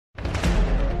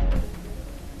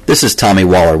This is Tommy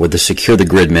Waller with the Secure the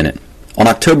Grid Minute. On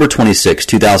October 26,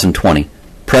 2020,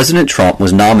 President Trump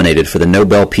was nominated for the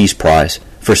Nobel Peace Prize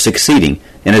for succeeding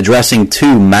in addressing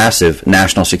two massive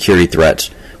national security threats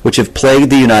which have plagued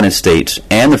the United States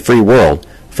and the free world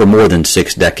for more than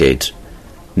 6 decades.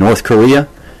 North Korea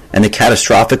and the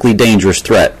catastrophically dangerous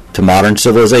threat to modern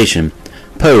civilization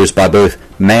posed by both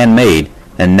man-made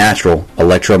and natural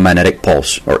electromagnetic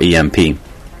pulse, or EMP.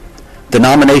 The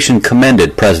nomination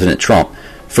commended President Trump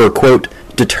for, quote,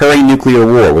 deterring nuclear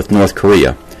war with North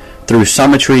Korea through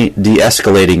summarily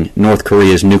de-escalating North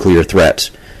Korea's nuclear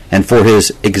threats, and for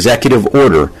his executive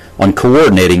order on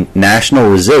coordinating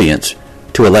national resilience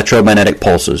to electromagnetic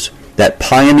pulses that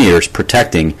pioneers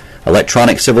protecting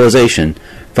electronic civilization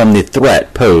from the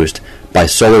threat posed by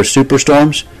solar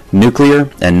superstorms, nuclear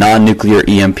and non-nuclear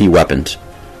EMP weapons.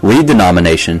 Read the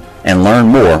nomination and learn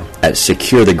more at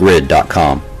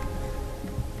securethegrid.com.